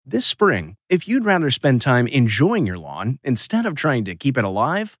This spring, if you'd rather spend time enjoying your lawn instead of trying to keep it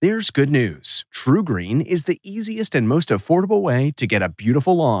alive, there's good news. TruGreen is the easiest and most affordable way to get a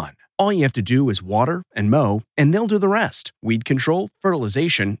beautiful lawn. All you have to do is water and mow, and they'll do the rest. Weed control,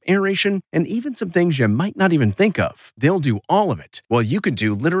 fertilization, aeration, and even some things you might not even think of. They'll do all of it, while you can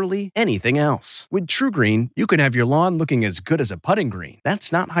do literally anything else. With TruGreen, you can have your lawn looking as good as a putting green.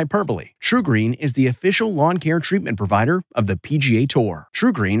 That's not hyperbole. TruGreen is the official lawn care treatment provider of the PGA Tour.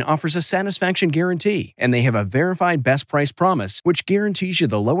 TruGreen offers a satisfaction guarantee, and they have a verified best price promise, which guarantees you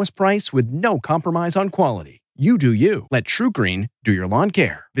the lowest price with no compromise on quality. You do you. Let TruGreen do your lawn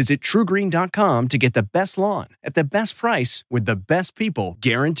care. Visit TruGreen.com to get the best lawn at the best price with the best people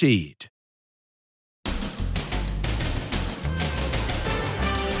guaranteed.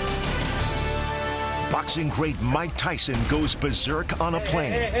 Boxing great Mike Tyson goes berserk on a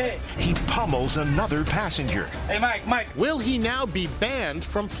plane. He pummels another passenger. Hey, Mike. Will he now be banned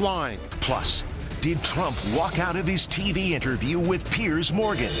from flying? Plus, did Trump walk out of his TV interview with Piers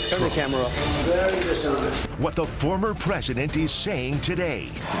Morgan? Turn the camera off. Very dishonest. What the former president is saying today.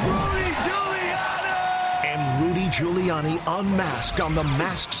 Rudy Giuliani! And Rudy Giuliani unmasked on The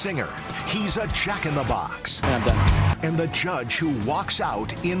Masked Singer. He's a jack-in-the-box. I'm done. And the judge who walks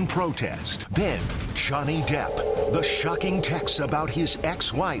out in protest. Then, Johnny Depp, the shocking texts about his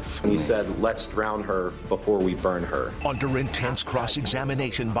ex-wife. He said, let's drown her before we burn her. Under intense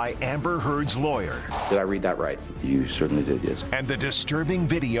cross-examination by Amber Heard's lawyer. Did I read that right? You certainly did, yes. And the disturbing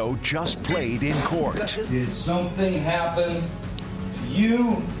video just played in court. Did something happen to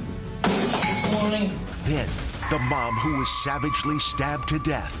you this morning? Then, the mom who was savagely stabbed to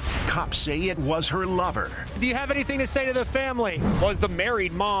death. Cops say it was her lover. Do you have anything to say to the family? Was the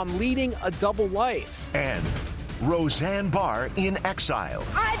married mom leading a double life? And Roseanne Barr in exile.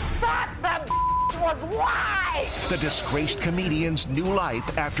 I thought that was why. The disgraced comedian's new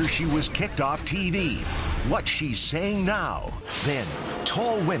life after she was kicked off TV. What she's saying now. Then,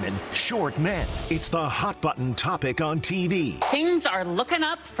 tall women, short men. It's the hot button topic on TV. Things are looking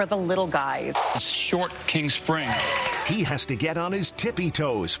up for the little guys. Short King Spring. He has to get on his tippy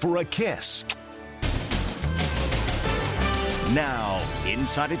toes for a kiss. Now,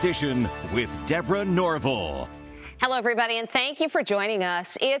 Inside Edition with Deborah Norville. Hello, everybody, and thank you for joining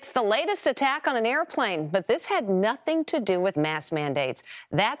us. It's the latest attack on an airplane, but this had nothing to do with mask mandates.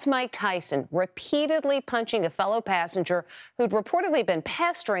 That's Mike Tyson repeatedly punching a fellow passenger who'd reportedly been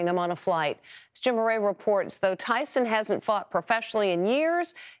pestering him on a flight. As Jim Moret reports, though Tyson hasn't fought professionally in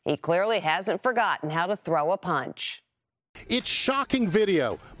years, he clearly hasn't forgotten how to throw a punch. It's shocking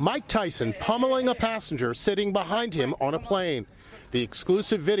video. Mike Tyson pummeling a passenger sitting behind him on a plane. The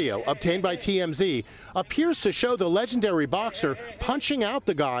exclusive video, obtained by TMZ, appears to show the legendary boxer punching out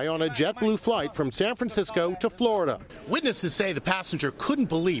the guy on a JetBlue flight from San Francisco to Florida. Witnesses say the passenger couldn't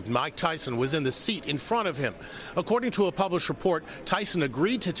believe Mike Tyson was in the seat in front of him. According to a published report, Tyson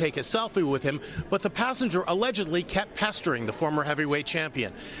agreed to take a selfie with him, but the passenger allegedly kept pestering the former heavyweight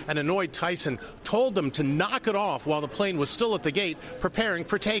champion. An annoyed Tyson told them to knock it off while the plane was still at the gate, preparing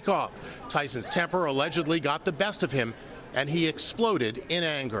for takeoff. Tyson's temper allegedly got the best of him, and he exploded in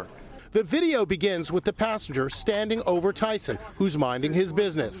anger. The video begins with the passenger standing over Tyson, who's minding his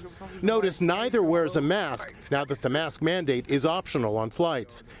business. Notice neither wears a mask now that the mask mandate is optional on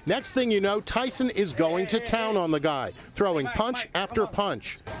flights. Next thing you know, Tyson is going to town on the guy, throwing punch after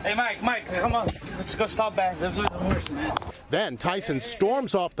punch. Hey, Mike, come on. Let's go stop back. Let's lose the horse, man. Then Tyson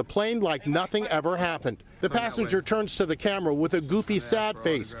storms off the plane like nothing ever happened. The passenger turns to the camera with a goofy, sad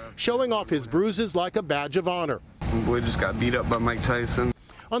face, showing off his bruises like a badge of honor. Boy just got beat up by Mike Tyson.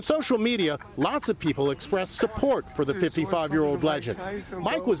 On social media, lots of people expressed support for the 55-year-old legend.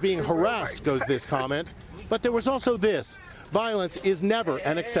 Mike was being harassed, goes this comment. But there was also this: violence is never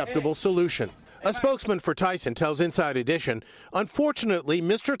an acceptable solution. A spokesman for Tyson tells Inside Edition, unfortunately,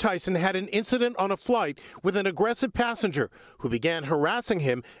 Mr. Tyson had an incident on a flight with an aggressive passenger who began harassing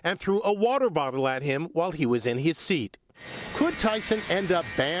him and threw a water bottle at him while he was in his seat. Could Tyson end up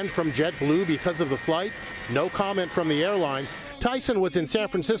banned from JetBlue because of the flight? No comment from the airline. Tyson was in San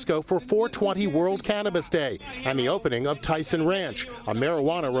Francisco for 420 World Cannabis Day and the opening of Tyson Ranch, a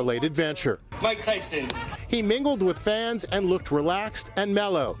marijuana-related venture. Mike Tyson. He mingled with fans and looked relaxed and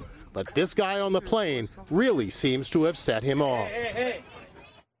mellow. But this guy on the plane really seems to have set him off.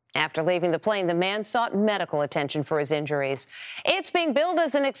 After leaving the plane, the man sought medical attention for his injuries. It's being billed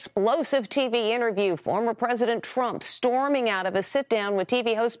as an explosive TV interview. Former President Trump storming out of a sit-down with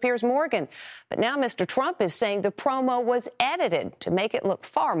TV host Piers Morgan. But now Mr. Trump is saying the promo was edited to make it look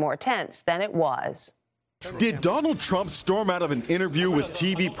far more tense than it was. Did Donald Trump storm out of an interview with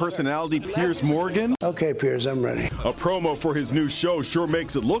TV personality Piers Morgan? Okay, Piers, I'm ready. A promo for his new show sure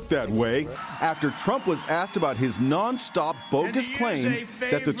makes it look that way after Trump was asked about his nonstop bogus claims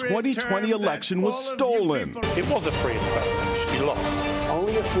that the 2020 election was stolen. It was a free and fair match. You lost.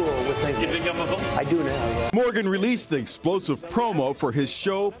 Only a fool would think that. You think I'm a fool? I do now, yeah. Morgan released the explosive promo for his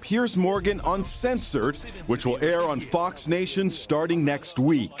show Piers Morgan Uncensored, which will air on Fox Nation starting next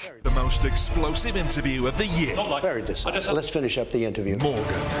week. The most explosive interview of the year. Very dishonest. Let's finish up the interview.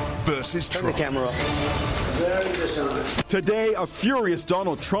 Morgan versus Turn Trump. the camera off. Very dishonest. Today, a furious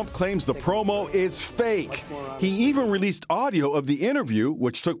Donald Trump claims the promo is fake. He even released audio of the interview,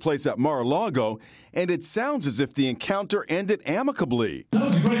 which took place at Mar-a-Lago, and it sounds as if the encounter ended amicably.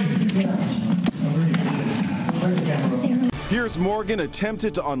 Piers Morgan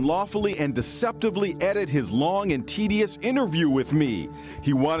attempted to unlawfully and deceptively edit his long and tedious interview with me.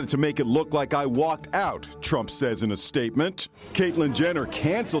 He wanted to make it look like I walked out, Trump says in a statement. Caitlyn Jenner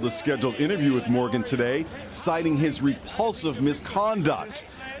canceled a scheduled interview with Morgan today, citing his repulsive misconduct.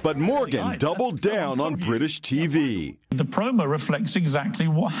 But Morgan doubled down on British TV. The promo reflects exactly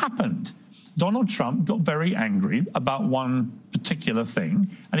what happened. Donald Trump got very angry about one particular thing,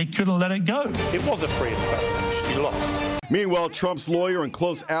 and he couldn't let it go. It was a free and fair match. You lost. Meanwhile, Trump's lawyer and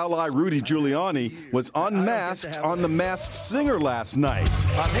close ally Rudy Giuliani was unmasked on The Masked Singer last night.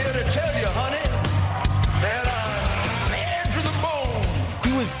 I'm here to tell you, honey, that I'm bad to the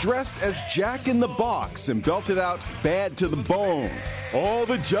bone. He was dressed as Jack in the Box and belted out "Bad to the Bone." All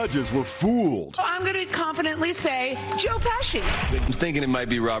the judges were fooled. I'm going to confidently say Joe Pesci. I was thinking it might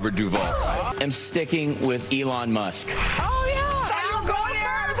be Robert Duvall. I'm sticking with Elon Musk. Oh, yeah.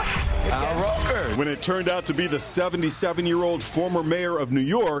 Al Roker. When it turned out to be the 77-year-old former mayor of New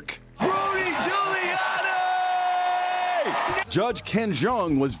York, Rudy Giuliani! Judge Ken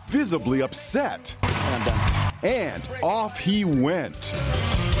Jeong was visibly upset. And off he went.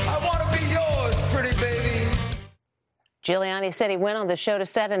 I want to be yours, pretty baby. Giuliani said he went on the show to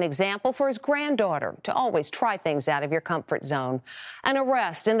set an example for his granddaughter to always try things out of your comfort zone. An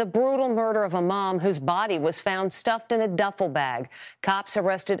arrest in the brutal murder of a mom whose body was found stuffed in a duffel bag. Cops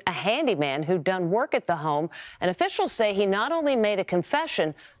arrested a handyman who'd done work at the home, and officials say he not only made a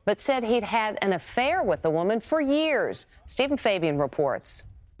confession, but said he'd had an affair with the woman for years. Stephen Fabian reports.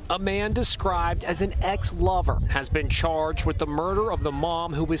 A man described as an ex-lover has been charged with the murder of the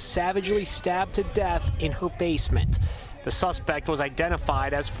mom who was savagely stabbed to death in her basement. The suspect was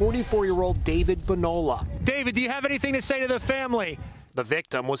identified as 44-year-old David Bonola. David, do you have anything to say to the family? The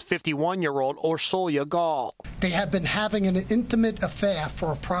victim was 51-year-old Orsolya Gall. They have been having an intimate affair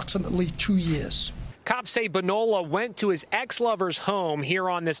for approximately 2 years. Cops say Bonola went to his ex-lover's home here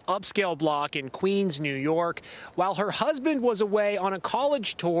on this upscale block in Queens, New York, while her husband was away on a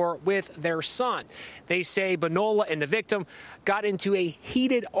college tour with their son. They say Bonola and the victim got into a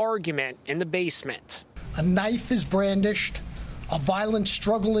heated argument in the basement. A knife is brandished, a violent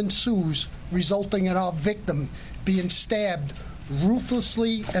struggle ensues, resulting in our victim being stabbed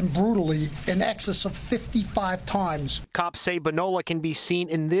ruthlessly and brutally in excess of 55 times. Cops say Bonola can be seen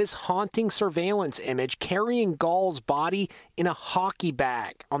in this haunting surveillance image carrying Gall's body in a hockey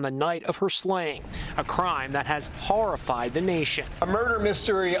bag on the night of her slaying, a crime that has horrified the nation. A murder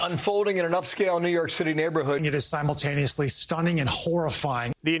mystery unfolding in an upscale New York City neighborhood. It is simultaneously stunning and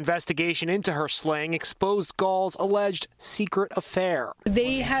horrifying. The investigation into her slaying exposed Gall's alleged secret affair.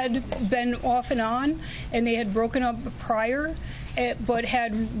 They had been off and on, and they had broken up prior, but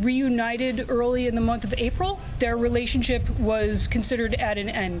had reunited early in the month of April. Their relationship was considered at an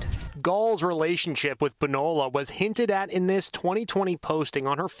end. Gall's relationship with Bonola was hinted at in this 2020 posting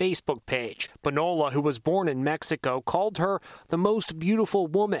on her Facebook page. Bonola, who was born in Mexico, called her the most beautiful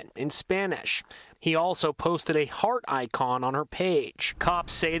woman in Spanish. He also posted a heart icon on her page.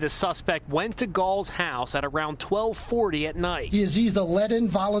 Cops say the suspect went to Gall's house at around 12:40 at night. He is either let in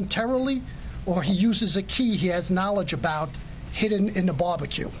voluntarily or he uses a key he has knowledge about hidden in the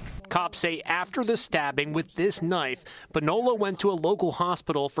barbecue. Cops say after the stabbing with this knife, Bonola went to a local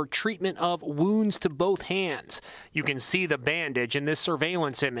hospital for treatment of wounds to both hands. You can see the bandage in this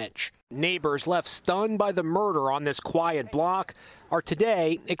surveillance image. Neighbors left stunned by the murder on this quiet block are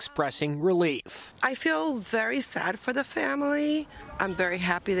today expressing relief. I feel very sad for the family. I'm very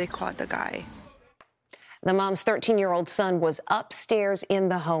happy they caught the guy. The mom's 13-year-old son was upstairs in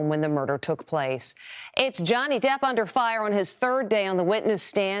the home when the murder took place. It's Johnny Depp under fire on his third day on the witness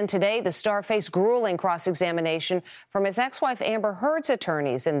stand. Today, the star faced grueling cross-examination from his ex-wife Amber Heard's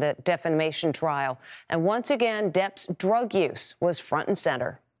attorneys in the defamation trial. And once again, Depp's drug use was front and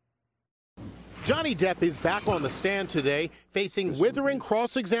center. Johnny Depp is back on the stand today, facing withering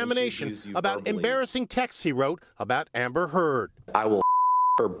cross-examination about embarrassing texts he wrote about Amber Heard. I will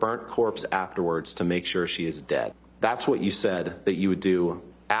her burnt corpse afterwards to make sure she is dead. That's what you said that you would do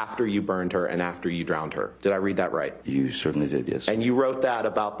after you burned her and after you drowned her. Did I read that right? You certainly did, yes. And you wrote that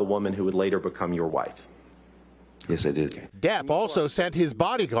about the woman who would later become your wife? Yes, I did. Depp also sent his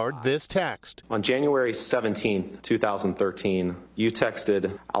bodyguard this text. On January 17, 2013, you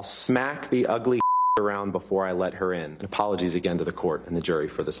texted, "I'll smack the ugly around before I let her in." Apologies again to the court and the jury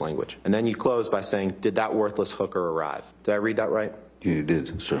for this language. And then you closed by saying, "Did that worthless hooker arrive?" Did I read that right? You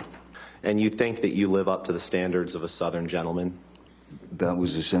did, sir. And you think that you live up to the standards of a Southern gentleman? That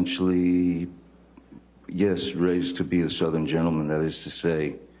was essentially, yes, raised to be a Southern gentleman. That is to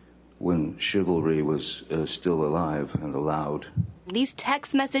say, when chivalry was still alive and allowed. These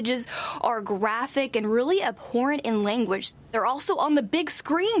text messages are graphic and really abhorrent in language. They're also on the big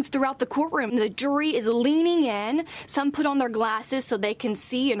screens throughout the courtroom. The jury is leaning in. Some put on their glasses so they can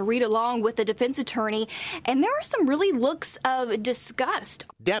see and read along with the defense attorney. And there are some really looks of disgust.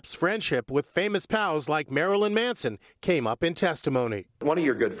 Depp's friendship with famous pals like Marilyn Manson came up in testimony. One of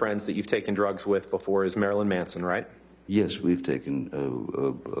your good friends that you've taken drugs with before is Marilyn Manson, right? Yes, we've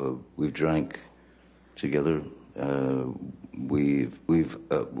we've drank together. We've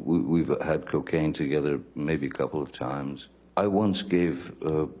had cocaine together maybe a couple of times. I once gave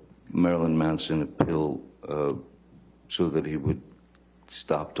Marilyn Manson a pill so that he would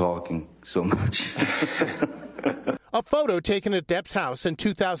stop talking so much. A photo taken at Depp's house in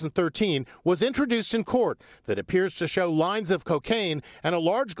 2013 was introduced in court that appears to show lines of cocaine and a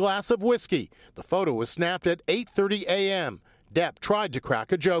large glass of whiskey. The photo was snapped at 8:30 a.m. Depp tried to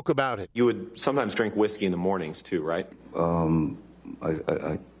crack a joke about it. You would sometimes drink whiskey in the mornings too, right?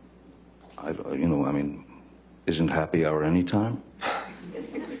 Isn't happy hour any time?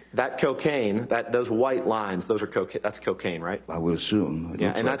 That cocaine, those white lines, those are cocaine. That's cocaine, right? I would assume.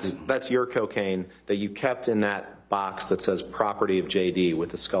 Yeah, and that's your cocaine that you kept in that box that says "property of JD" with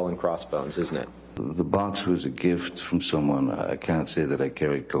the skull and crossbones, isn't it? The box was a gift from someone. I can't say that I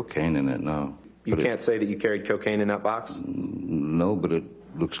carried cocaine in it. No. You can't say that you carried cocaine in that box? No, but it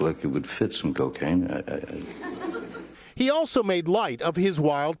looks like it would fit some cocaine. He also made light of his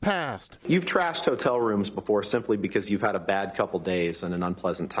wild past. You've trashed hotel rooms before simply because you've had a bad couple days and an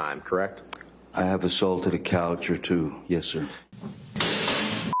unpleasant time, correct? I have assaulted a couch or two, yes, sir.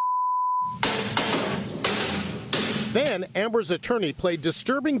 Then, Amber's attorney played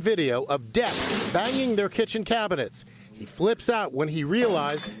disturbing video of Depp banging their kitchen cabinets. He flips out when he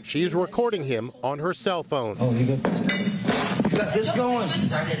realized she's recording him on her cell phone. Oh, you got this going? You got this going?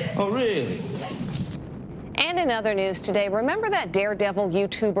 Oh, really? And in other news today, remember that daredevil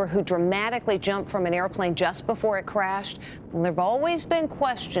YouTuber who dramatically jumped from an airplane just before it crashed? Well, there have always been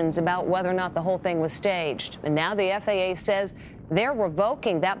questions about whether or not the whole thing was staged. And now the FAA says they're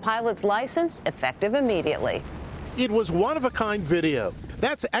revoking that pilot's license effective immediately. It was one-of-a-kind video.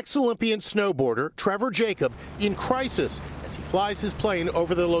 That's ex-Olympian snowboarder Trevor Jacob in crisis as he flies his plane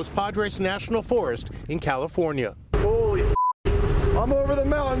over the Los Padres National Forest in California. Holy I'm over the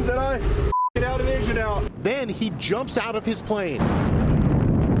mountains and I out an engine out. Then he jumps out of his plane.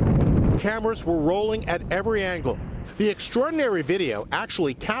 Cameras were rolling at every angle. The extraordinary video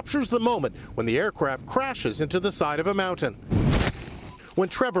actually captures the moment when the aircraft crashes into the side of a mountain. When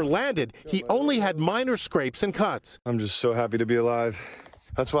Trevor landed, he only had minor scrapes and cuts. I'm just so happy to be alive.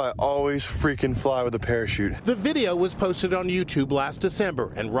 That's why I always freaking fly with a parachute. The video was posted on YouTube last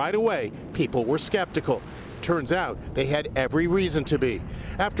December, and right away, people were skeptical. Turns out they had every reason to be.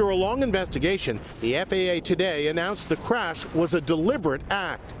 After a long investigation, the FAA today announced the crash was a deliberate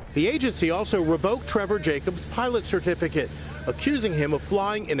act. The agency also revoked Trevor Jacobs' pilot certificate, accusing him of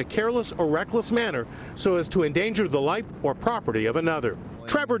flying in a careless or reckless manner so as to endanger the life or property of another.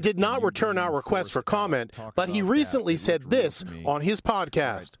 Trevor did not return our request for comment, but he recently said this on his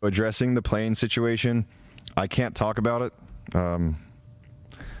podcast. Addressing the plane situation, I can't talk about it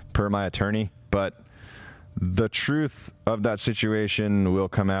per my attorney, but the truth of that situation will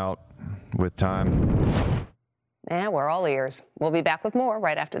come out with time. And we're all ears. We'll be back with more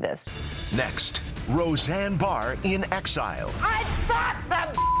right after this. Next, Roseanne Barr in exile. I thought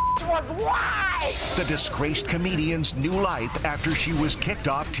the was white! The disgraced comedian's new life after she was kicked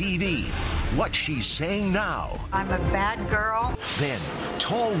off TV. What she's saying now. I'm a bad girl. Then,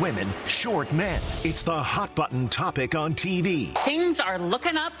 tall women, short men. It's the hot button topic on TV. Things are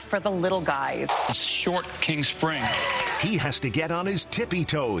looking up for the little guys. Short King Spring. He has to get on his tippy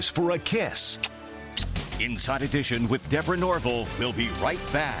toes for a kiss. Inside Edition with Deborah Norville. We'll be right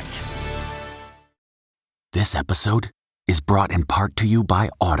back. This episode is brought in part to you by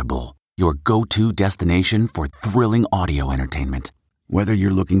Audible, your go-to destination for thrilling audio entertainment. Whether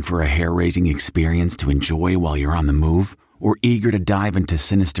you're looking for a hair-raising experience to enjoy while you're on the move or eager to dive into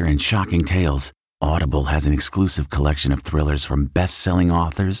sinister and shocking tales, Audible has an exclusive collection of thrillers from best-selling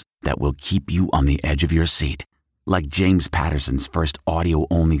authors that will keep you on the edge of your seat. Like James Patterson's first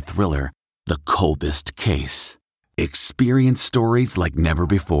audio-only thriller, The Coldest Case. Experience stories like never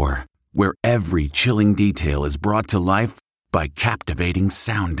before, where every chilling detail is brought to life by captivating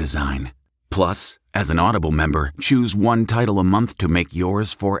sound design. Plus, as an Audible member, choose one title a month to make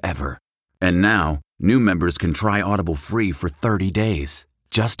yours forever. And now, new members can try Audible free for 30 days.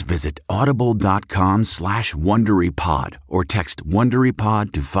 Just visit audible.com/WonderyPod or text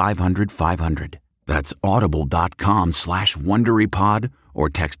WonderyPod to 500-500. That's audible.com/WonderyPod or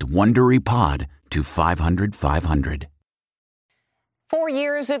text WonderyPod to 500-500. 4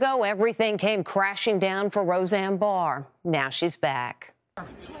 years ago, everything came crashing down for Roseanne Barr. Now she's back.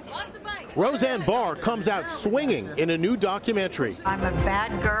 Roseanne Barr comes out swinging in a new documentary. I'm a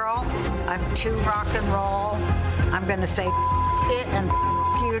bad girl. I'm too rock and roll. I'm going to say it and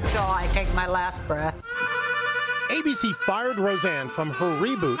you till I take my last breath. ABC fired Roseanne from her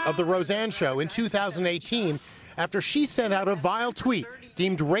reboot of The Roseanne Show in 2018 after she sent out a vile tweet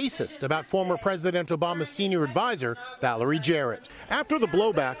deemed racist about former President Obama's senior advisor, Valerie Jarrett. After the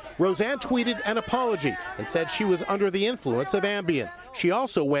blowback, Roseanne tweeted an apology and said she was under the influence of Ambien. She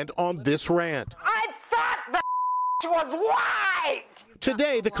also went on this rant. I thought the was white!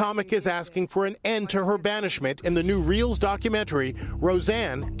 Today, the comic is asking for an end to her banishment in the new Reels documentary,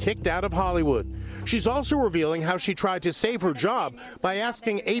 Roseanne Kicked Out of Hollywood. She's also revealing how she tried to save her job by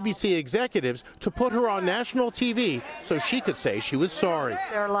asking ABC executives to put her on national TV so she could say she was sorry.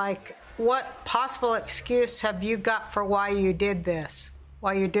 They're like, what possible excuse have you got for why you did this?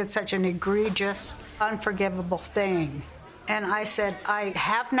 Why you did such an egregious, unforgivable thing? And I said, I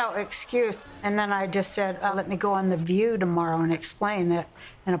have no excuse. And then I just said, let me go on The View tomorrow and explain that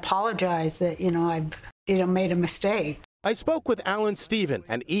and apologize that, I've made a mistake. I spoke with Alan Stephen,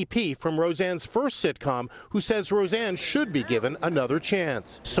 an EP from Roseanne's first sitcom, who says Roseanne should be given another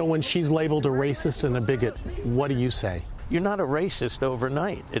chance. So when she's labeled a racist and a bigot, what do you say? You're not a racist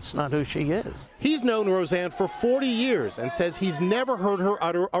overnight. It's not who she is. He's known Roseanne for 40 years and says he's never heard her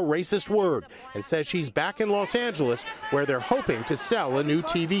utter a racist word, and says she's back in Los Angeles where they're hoping to sell a new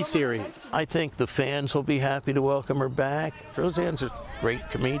TV series. I think the fans will be happy to welcome her back. Roseanne's a great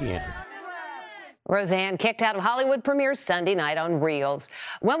comedian. Roseanne Kicked Out of Hollywood premieres Sunday night on Reels.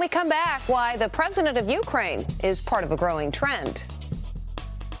 When we come back, why the president of Ukraine is part of a growing trend.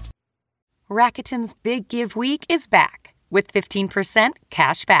 Rakuten's Big Give Week is back with 15%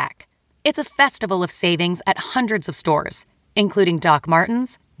 cash back. It's a festival of savings at hundreds of stores, including Doc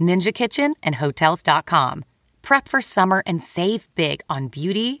Martens, Ninja Kitchen, and Hotels.com. Prep for summer and save big on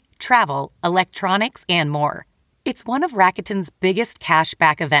beauty, travel, electronics, and more. It's one of Rakuten's biggest cash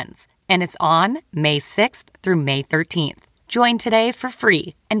back events, and it's on May 6th through May 13th. Join today for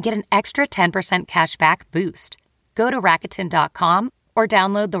free and get an extra 10% cash back boost. Go to Rakuten.com or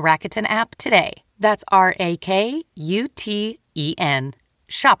download the Rakuten app today. That's Rakuten.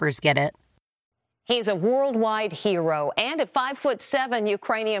 Shoppers get it. He's a worldwide hero, and at 5'7",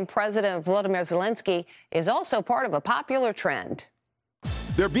 Ukrainian President Volodymyr Zelensky is also part of a popular trend.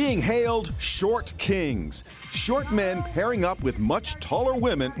 They're being hailed short kings. Short men pairing up with much taller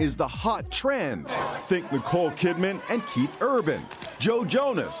women is the hot trend. Think Nicole Kidman and Keith Urban, Joe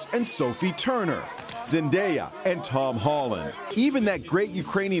Jonas and Sophie Turner, Zendaya and Tom Holland. Even that great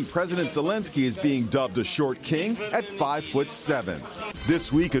Ukrainian President Zelensky is being dubbed a short king at 5'7".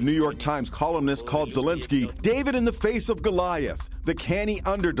 This week, a New York Times columnist called Zelensky David in the face of Goliath, the canny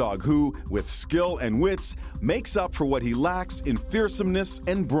underdog who, with skill and wits, makes up for what he lacks in fearsomeness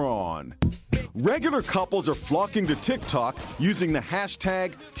and brawn. Regular couples are flocking to TikTok using the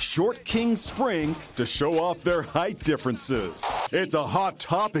hashtag #ShortKingSpring to show off their height differences. It's a hot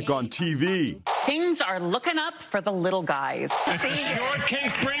topic on TV. Things are looking up for the little guys. Short King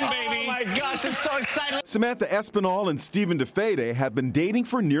Spring, baby. Oh my gosh, I'm so excited. Samantha Espinal and Stephen DeFede have been dating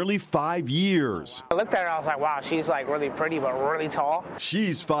for nearly 5 years. I looked at her, I was like, wow, she's like really pretty, but really tall.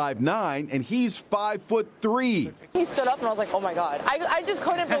 She's 5'9" and he's 5'3". He stood up and I was like, oh my God. I just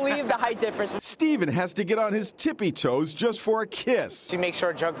couldn't believe the height difference. Stephen has to get on his tippy toes just for a kiss. She makes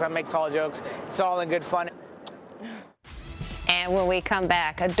short jokes, I make tall jokes. It's all in good fun. And when we come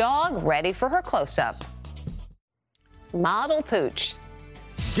back, a dog ready for her close-up. Model Pooch.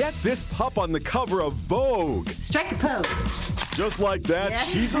 Get this pup on the cover of Vogue. Strike a pose. Just like that, Yeah.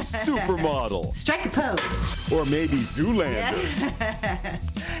 she's a supermodel. Strike a pose. Or maybe Zoolander.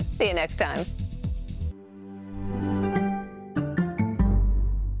 Yes. See you next time.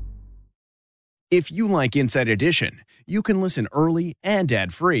 If you like Inside Edition, you can listen early and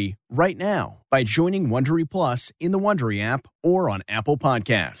ad-free right now by joining Wondery Plus in the Wondery app or on Apple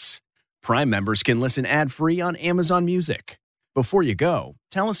Podcasts. Prime members can listen ad-free on Amazon Music. Before you go,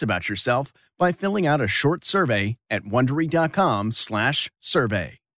 tell us about yourself by filling out a short survey at Wondery.com/survey.